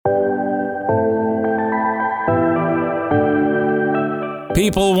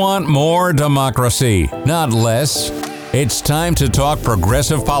People want more democracy, not less. It's time to talk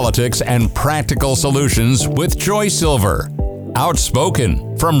progressive politics and practical solutions with Joy Silver.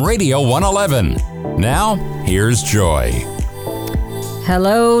 Outspoken from Radio 111. Now, here's Joy.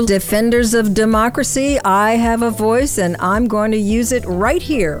 Hello, defenders of democracy. I have a voice, and I'm going to use it right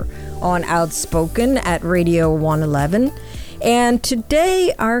here on Outspoken at Radio 111. And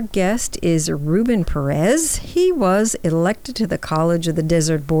today our guest is Rubén Pérez. He was elected to the College of the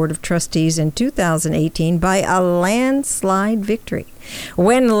Desert Board of Trustees in 2018 by a landslide victory.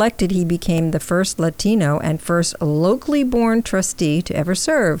 When elected, he became the first Latino and first locally born trustee to ever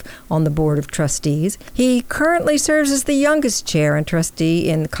serve on the Board of Trustees. He currently serves as the youngest chair and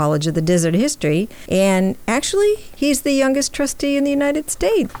trustee in the College of the Desert history, and actually, he's the youngest trustee in the United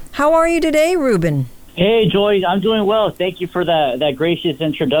States. How are you today, Rubén? Hey, Joy, I'm doing well. Thank you for that gracious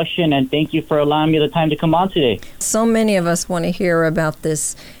introduction, and thank you for allowing me the time to come on today. So many of us want to hear about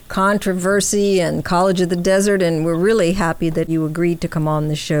this controversy and College of the Desert, and we're really happy that you agreed to come on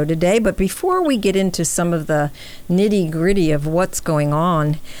the show today. But before we get into some of the nitty-gritty of what's going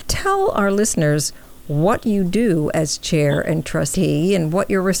on, tell our listeners what you do as chair and trustee and what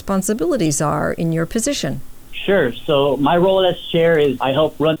your responsibilities are in your position. Sure. So my role as chair is I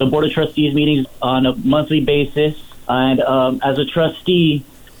help run the Board of Trustees meetings on a monthly basis. And as a trustee,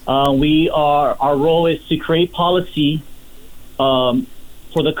 our role is to create policy for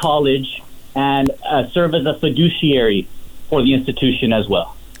the college and serve as a fiduciary for the institution as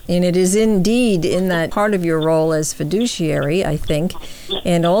well. And it is indeed in that part of your role as fiduciary, I think,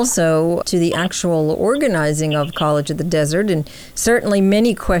 and also to the actual organizing of College of the Desert. And certainly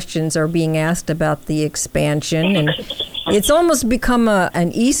many questions are being asked about the expansion. And it's almost become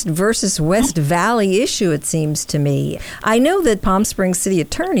an East versus West Valley issue, it seems to me. I know that Palm Springs City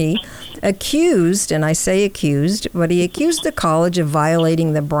Attorney accused, and I say accused, but he accused the college of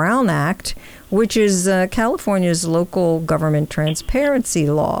violating the Brown Act, which is California's local government transparency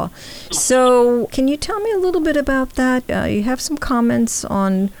law. So can you tell me a little bit about that? You have some comments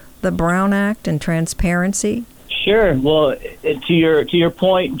on the Brown Act and transparency? Sure. Well, to your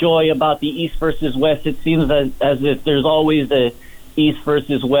point, Joy, about the East versus West, it seems as if there's always a East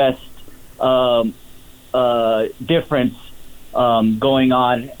versus West difference going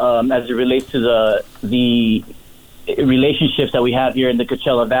on as it relates to the relationships that we have here in the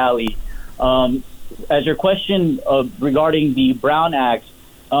Coachella Valley. As your question regarding the Brown Act,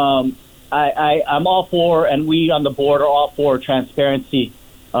 I'm all for, and we on the board are all for transparency,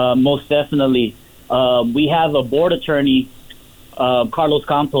 most definitely. We have a board attorney, Carlos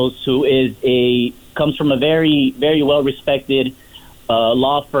Campos, who comes from a very, very well-respected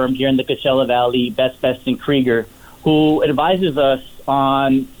law firm here in the Coachella Valley, Best and Krieger, who advises us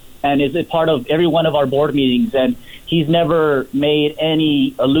on and is a part of every one of our board meetings. And he's never made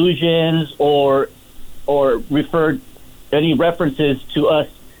any allusions or referred any references to us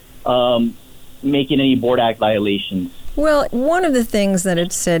making any Board Act violations. Well, one of the things that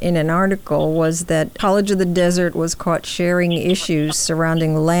it said in an article was that College of the Desert was caught sharing issues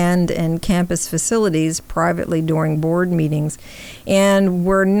surrounding land and campus facilities privately during board meetings, and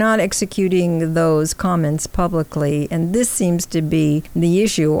were not executing those comments publicly. And this seems to be the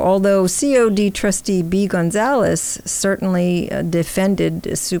issue, although C.O.D. trustee B. Gonzalez certainly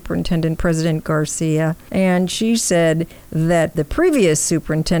defended Superintendent President Garcia, and she said that the previous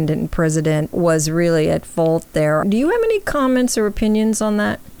superintendent and president was really at fault there. Do you have any comments or opinions on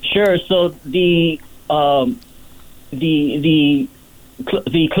that? Sure. So the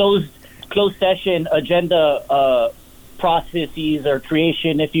closed session agenda processes or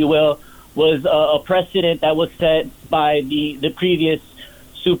creation, if you will, was a precedent that was set by the previous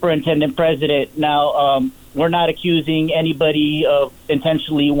superintendent president. Now, we're not accusing anybody of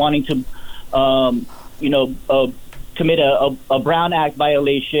intentionally wanting to, commit a Brown Act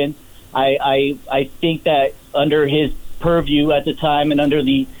violation. I think that under his purview at the time and under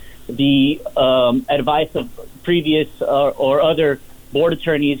the advice of previous or other board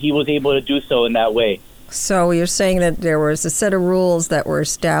attorneys, he was able to do so in that way. So you're saying that there was a set of rules that were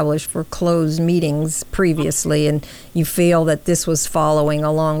established for closed meetings previously, and you feel that this was following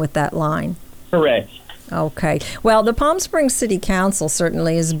along with that line? Correct. Okay. Well, the Palm Springs City Council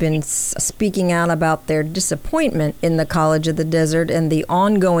certainly has been speaking out about their disappointment in the College of the Desert and the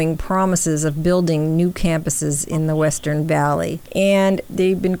ongoing promises of building new campuses in the Western Valley. And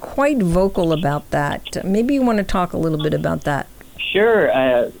they've been quite vocal about that. Maybe you want to talk a little bit about that.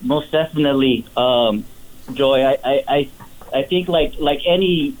 Sure. Most definitely. Joy, I think like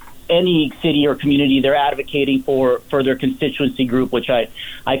any city or community, they're advocating for their constituency group, which I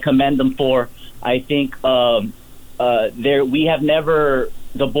commend them for. I think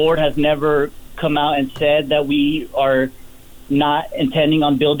the board has never come out and said that we are not intending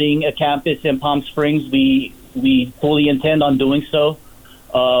on building a campus in Palm Springs. We fully intend on doing so.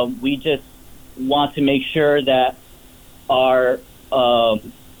 We just want to make sure that our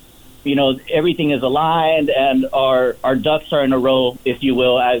everything is aligned and our ducks are in a row, if you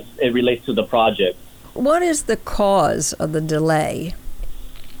will, as it relates to the project. What is the cause of the delay?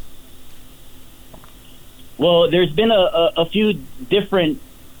 Well, there's been a few different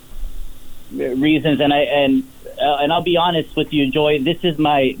reasons, and I'll be honest with you, Joy. This is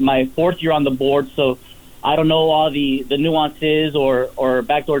my fourth year on the board, so I don't know all the nuances or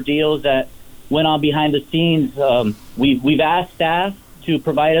backdoor deals that went on behind the scenes. We've asked staff to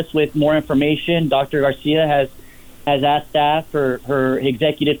provide us with more information. Dr. Garcia has asked staff, her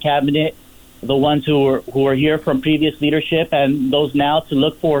executive cabinet, the ones who are here from previous leadership, and those now to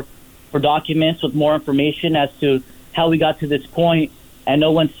look for documents with more information as to how we got to this point, and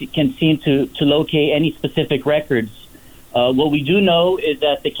no one can seem to locate any specific records. What we do know is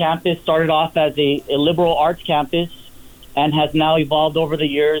that the campus started off as a liberal arts campus and has now evolved over the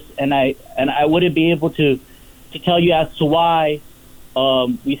years, and I wouldn't be able to tell you as to why.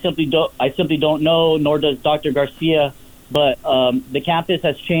 I simply don't know, nor does Dr. Garcia, but the campus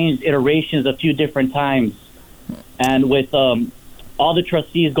has changed iterations a few different times, and with all the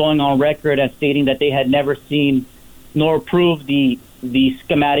trustees going on record and stating that they had never seen nor approved the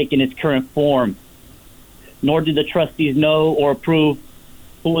schematic in its current form, nor did the trustees know or approve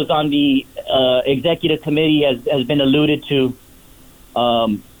who was on the executive committee, has been alluded to.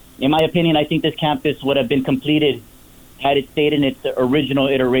 In my opinion, I think this campus would have been completed had it stayed in its original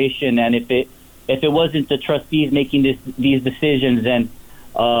iteration, and if it wasn't the trustees making these decisions, then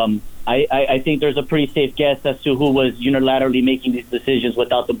I think there's a pretty safe guess as to who was unilaterally making these decisions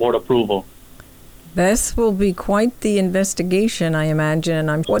without the board approval. This will be quite the investigation, I imagine.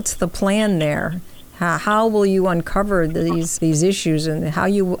 What's the plan there? How will you uncover these issues, and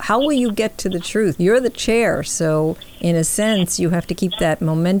how will you get to the truth? You're the chair, so in a sense, you have to keep that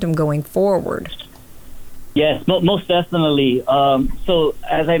momentum going forward. Yes, most definitely. So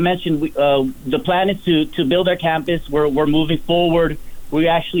as I mentioned, the plan is to build our campus. We're moving forward. We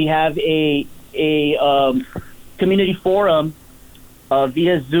actually have a community forum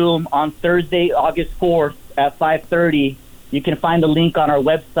via Zoom on Thursday, August 4th at 5:30. You can find the link on our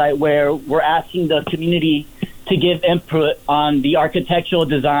website where we're asking the community to give input on the architectural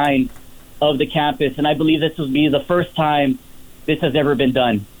design of the campus. And I believe this will be the first time this has ever been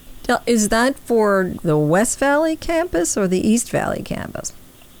done. Is that for the West Valley campus or the East Valley campus?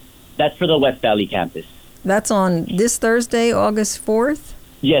 That's for the West Valley campus. That's on this Thursday, August 4th?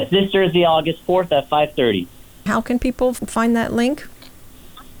 Yes, this Thursday, August 4th at 5:30. How can people find that link?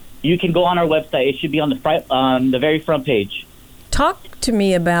 You can go on our website. It should be on the very front page. Talk to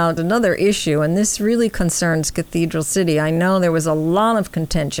me about another issue, and this really concerns Cathedral City. I know there was a lot of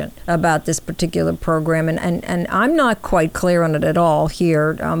contention about this particular program, and I'm not quite clear on it at all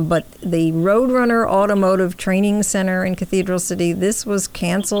here, but the Roadrunner Automotive Training Center in Cathedral City, this was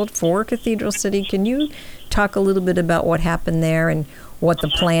canceled for Cathedral City. Can you talk a little bit about what happened there and what the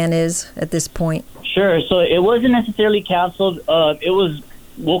plan is at this point? Sure. So it wasn't necessarily canceled. It was,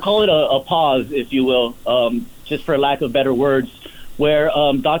 we'll call it a pause, if you will, just for lack of better words, where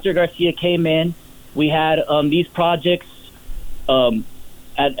Dr. Garcia came in. We had these projects at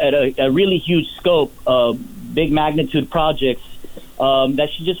a really huge scope, big magnitude projects that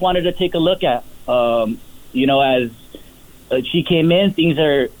she just wanted to take a look at. As she came in, these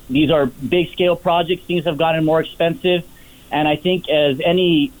are big scale projects. Things have gotten more expensive. And I think as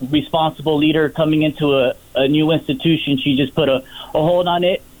any responsible leader coming into a new institution, she just put a hold on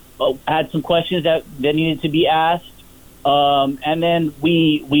it, had some questions that needed to be asked. And then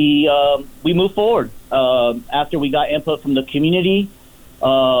we moved forward after we got input from the community,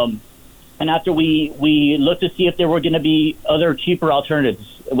 and after we looked to see if there were going to be other cheaper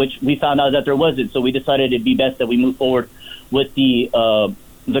alternatives, which we found out that there wasn't. So we decided it'd be best that we move forward with the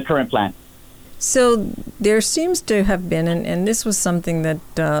current plan. So there seems to have been, and this was something that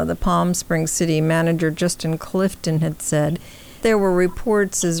the Palm Springs City manager Justin Clifton had said. There were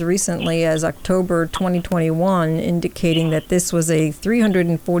reports as recently as October 2021 indicating that this was a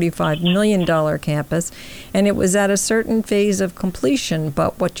 $345 million campus, and it was at a certain phase of completion.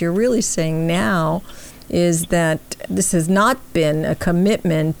 But what you're really saying now is that this has not been a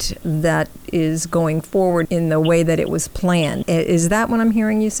commitment that is going forward in the way that it was planned. Is that what I'm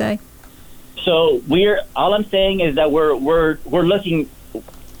hearing you say? So all I'm saying is that we're looking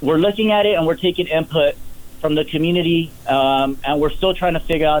at it, and we're taking input from the community, and we're still trying to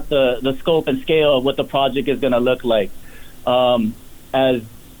figure out the scope and scale of what the project is going to look like. As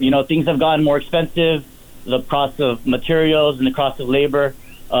things have gotten more expensive, the cost of materials and the cost of labor,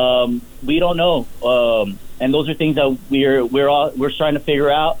 we don't know, and those are things that we're trying to figure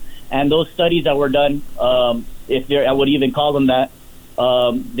out. And those studies that were done, if I would even call them that,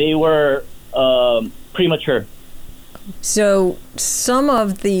 they were premature. So some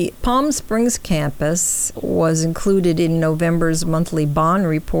of the Palm Springs campus was included in November's monthly bond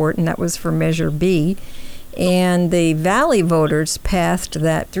report, and that was for Measure B. And the Valley voters passed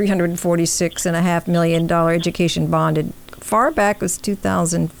that $346.5 million education bond far back as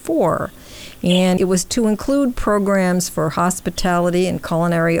 2004. And it was to include programs for hospitality and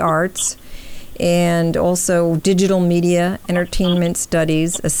culinary arts, and also digital media, entertainment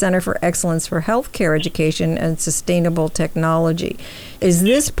studies, a Center for Excellence for Healthcare Education, and sustainable technology. Is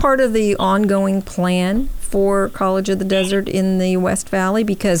this part of the ongoing plan for College of the Desert in the West Valley?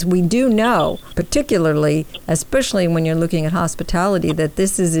 Because we do know, particularly, especially when you're looking at hospitality, that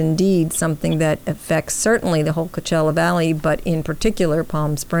this is indeed something that affects certainly the whole Coachella Valley, but in particular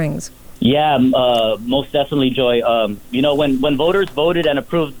Palm Springs. Yeah, most definitely, Joy. When voters voted and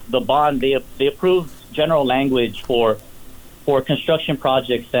approved the bond, they approved general language for construction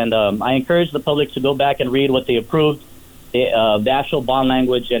projects, and I encourage the public to go back and read what they approved, the actual bond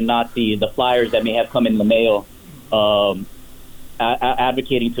language, and not the flyers that may have come in the mail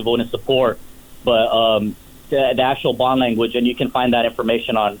advocating to vote in support, but the actual bond language. And you can find that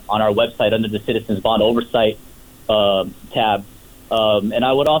information on our website under the Citizens Bond Oversight tab. And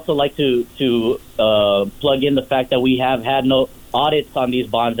I would also like to plug in the fact that we have had no audits on these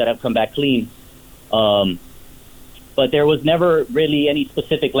bonds that have come back clean. But there was never really any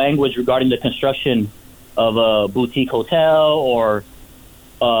specific language regarding the construction of a boutique hotel or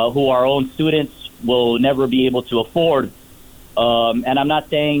who our own students will never be able to afford. And I'm not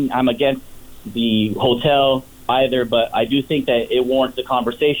saying I'm against the hotel either, but I do think that it warrants a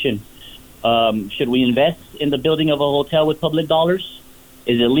conversation. Should we invest in the building of a hotel with public dollars?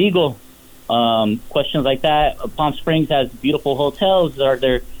 Is it legal? Questions like that. Palm Springs has beautiful hotels. Are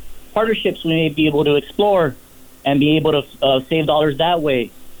there partnerships we may be able to explore and be able to save dollars that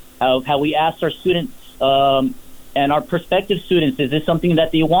way? Have we asked our students and our prospective students, is this something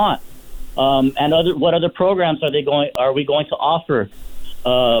that they want? And what other programs are we going to offer?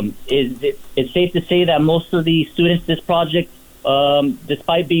 It's safe to say that most of the students this project,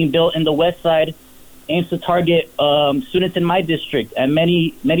 despite being built in the west side, aims to target students in my district, and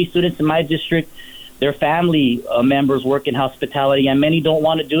many students in my district, their family members work in hospitality, and many don't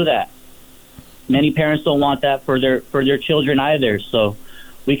want to do that. Many parents don't want that for their children either. So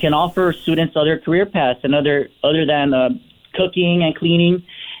we can offer students other career paths and other than cooking and cleaning,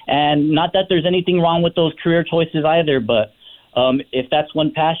 and not that there's anything wrong with those career choices either, but if that's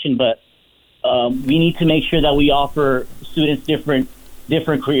one passion, but we need to make sure that we offer students different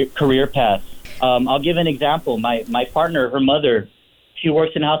career paths. I'll give an example. My partner, her mother, she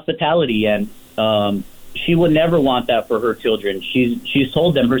works in hospitality, and she would never want that for her children. She's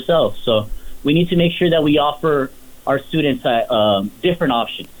told them herself. So we need to make sure that we offer our students different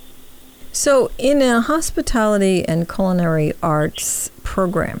options. So in a hospitality and culinary arts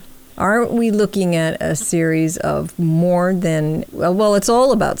program, aren't we looking at a series of more than, well, it's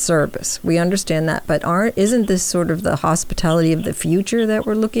all about service. We understand that, but isn't this sort of the hospitality of the future that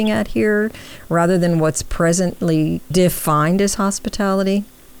we're looking at here, rather than what's presently defined as hospitality?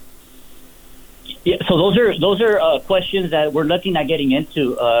 Yeah, so those are questions that we're looking at getting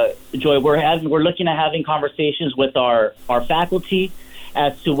into, Joy. We're looking at having conversations with our faculty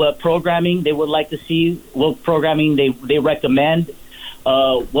as to what programming they would like to see, what programming they recommend,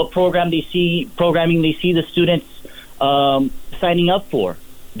 what programming they see the students signing up for.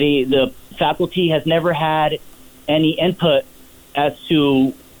 The faculty has never had any input as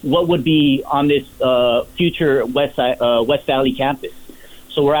to what would be on this future West Valley campus.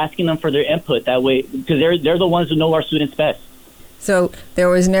 So we're asking them for their input that way, because they're the ones who know our students best. So there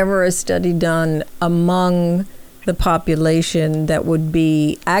was never a study done among the population that would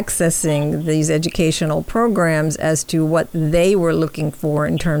be accessing these educational programs as to what they were looking for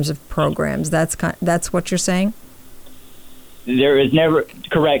in terms of programs. That's what you're saying? There is never,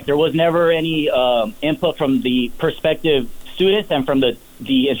 correct. There was never any input from the prospective students and from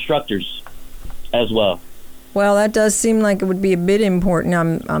the instructors as well. Well, that does seem like it would be a bit important.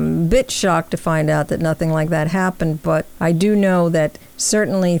 I'm a bit shocked to find out that nothing like that happened, but I do know that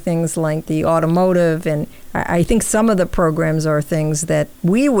certainly things like the automotive, and I think some of the programs are things that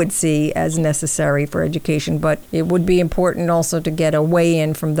we would see as necessary for education, but it would be important also to get a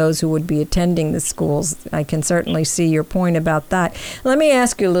weigh-in from those who would be attending the schools. I can certainly see your point about that. Let me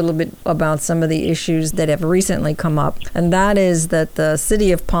ask you a little bit about some of the issues that have recently come up, and that is that the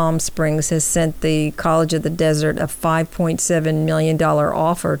city of Palm Springs has sent the College of the Desert a $5.7 million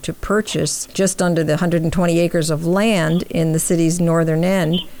offer to purchase just under the 120 acres of land in the city's northern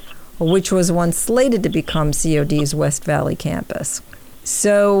end, which was once slated to become C.O.D's West Valley campus.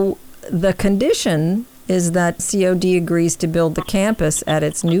 So the condition is that C.O.D. agrees to build the campus at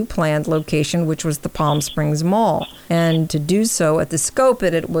its new planned location, which was the Palm Springs Mall, and to do so at the scope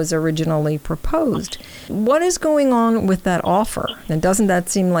that it was originally proposed. What is going on with that offer? And doesn't that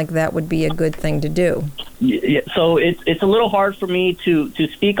seem like that would be a good thing to do? Yeah, so it's a little hard for me to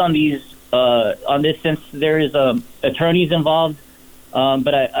speak on these on this since there is attorneys involved,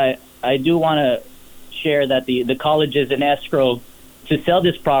 but I do want to share that the college is in escrow to sell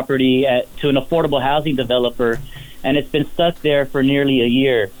this property to an affordable housing developer, and it's been stuck there for nearly a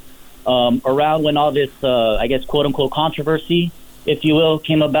year. Around when all this, I guess, quote-unquote controversy, if you will,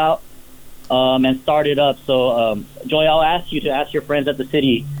 came about and started up. So, Joy, I'll ask you to ask your friends at the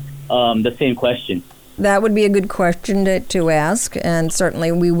city the same question. That would be a good question to ask, and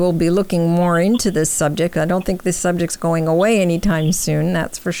certainly we will be looking more into this subject. I don't think this subject's going away anytime soon,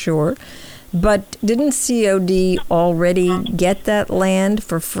 that's for sure. But didn't C.O.D. already get that land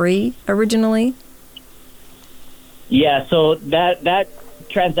for free originally? Yeah, so that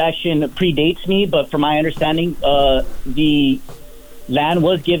transaction predates me, but from my understanding, the land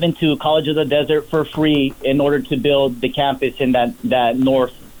was given to College of the Desert for free in order to build the campus in that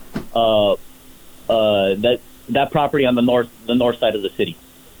north that property on the north side of the city.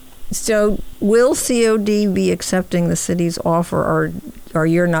 So will C.O.D. be accepting the city's offer, or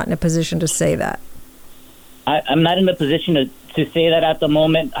you're not in a position to say that? I'm not in a position to say that at the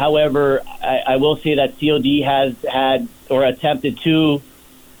moment. However, I will say that C.O.D. has had or attempted to,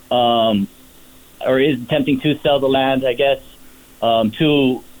 or is attempting to sell the land, I guess,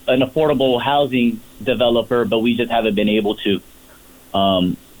 to an affordable housing developer, but we just haven't been able to.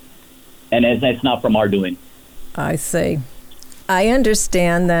 And it's not from our doing. I see. I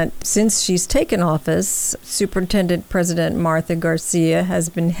understand that since she's taken office, Superintendent President Martha Garcia has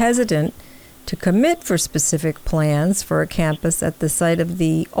been hesitant to commit for specific plans for a campus at the site of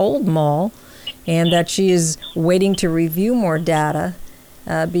the old mall, and that she is waiting to review more data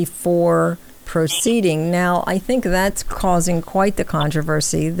before proceeding. Now, I think that's causing quite the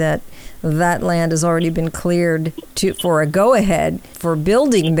controversy that land has already been cleared for a go-ahead for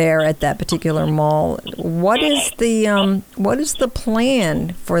building there at that particular mall. What is the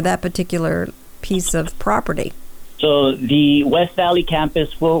plan for that particular piece of property? So the West Valley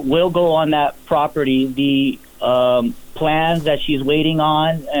campus will go on that property. The plans that she's waiting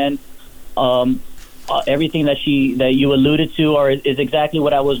on and everything that you alluded to is exactly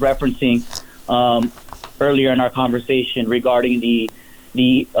what I was referencing earlier in our conversation regarding the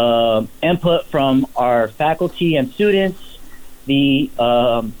input from our faculty and students, the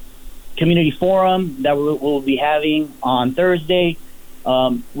community forum that we'll be having on Thursday.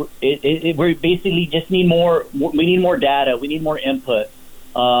 We basically just need more. We need more data. We need more input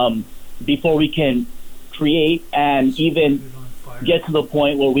before we can create and even get to the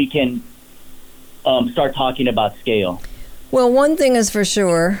point where we can start talking about scale. Well, one thing is for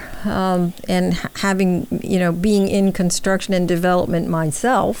sure, and having, being in construction and development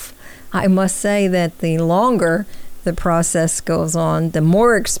myself, I must say that the longer the process goes on, the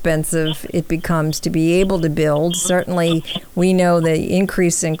more expensive it becomes to be able to build. Certainly, we know the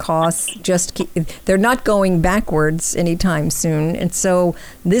increase in costs they're not going backwards anytime soon. And so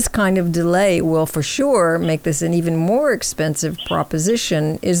this kind of delay will for sure make this an even more expensive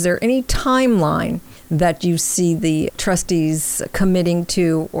proposition. Is there any timeline that you see the trustees committing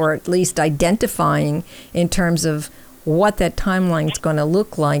to, or at least identifying in terms of what that timeline is going to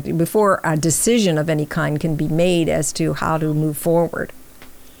look like before a decision of any kind can be made as to how to move forward?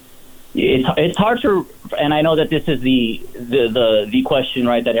 It's hard to, and I know that this is the question,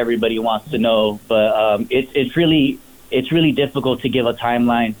 right, that everybody wants to know, but it's really difficult to give a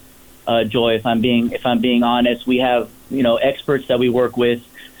timeline, Joy. If I'm being honest, we have experts that we work with,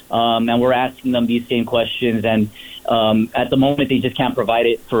 and we're asking them these same questions, and at the moment they just can't provide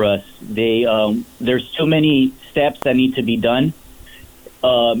it for us. There's too many steps that need to be done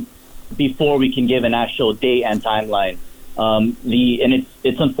before we can give an actual date and timeline. And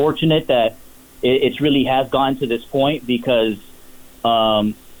it's unfortunate that it really has gone to this point because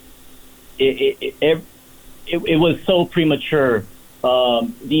it was so premature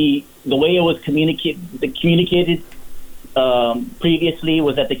The way it was communicated previously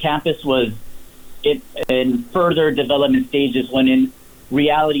was that the campus was in further development stages, when in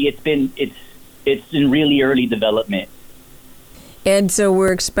reality it's in really early development. And so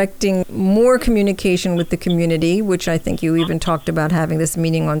we're expecting more communication with the community, which I think you even talked about having this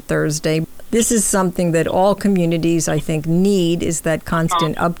meeting on Thursday. This is something that all communities, I think, need, is that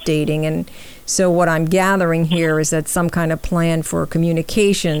constant updating. And so what I'm gathering here is that some kind of plan for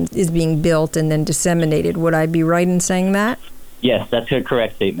communication is being built and then disseminated. Would I be right in saying that? Yes, that's a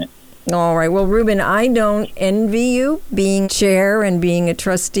correct statement. All right. Well, Rubén, I don't envy you being chair and being a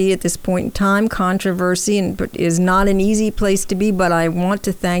trustee at this point in time. Controversy is not an easy place to be, but I want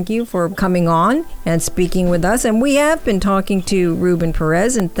to thank you for coming on and speaking with us. And we have been talking to Rubén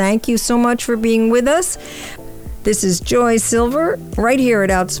Pérez, and thank you so much for being with us. This is Joy Silver right here at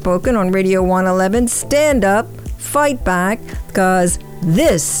Outspoken on Radio 111. Stand up, fight back, because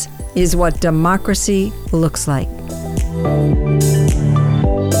this is what democracy looks like.